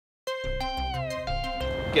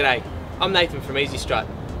G'day, I'm Nathan from EzyStrut.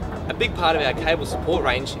 A big part of our cable support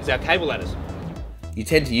range is our cable ladders. You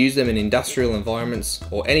tend to use them in industrial environments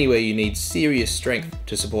or anywhere you need serious strength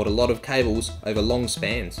to support a lot of cables over long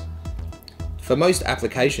spans. For most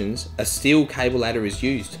applications, a steel cable ladder is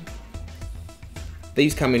used.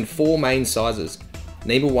 These come in 4 main sizes: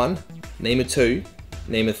 NEMA 1, NEMA 2,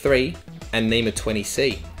 NEMA 3 and NEMA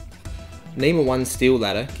 20C. NEMA 1 steel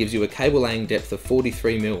ladder gives you a cable laying depth of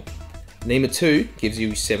 43mm. NEMA 2 gives you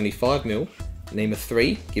 75mm, NEMA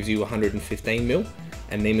 3 gives you 115mm,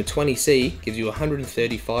 and NEMA 20C gives you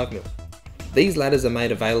 135mm. These ladders are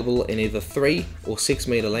made available in either 3 or 6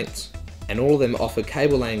 metre lengths, and all of them offer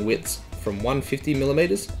cable laying widths from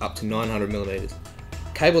 150mm up to 900mm.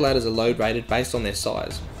 Cable ladders are load rated based on their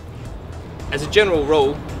size. As a general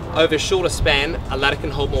rule, over a shorter span, a ladder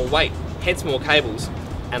can hold more weight, hence more cables,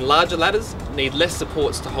 and larger ladders need less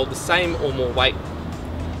supports to hold the same or more weight.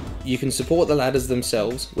 You can support the ladders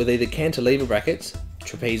themselves with either cantilever brackets,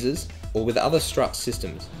 trapezes, or with other strut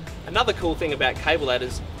systems. Another cool thing about cable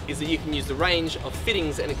ladders is that you can use the range of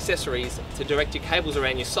fittings and accessories to direct your cables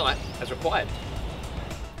around your site as required.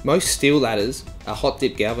 Most steel ladders are hot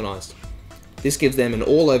dip galvanised. This gives them an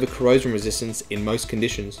all-over corrosion resistance in most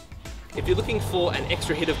conditions. If you're looking for an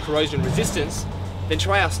extra hit of corrosion resistance, then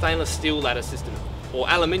try our stainless steel ladder system, or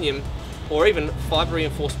aluminium, or even fibre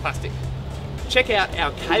reinforced plastic. Check out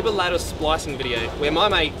our cable ladder splicing video where my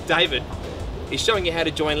mate David is showing you how to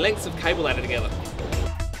join lengths of cable ladder together.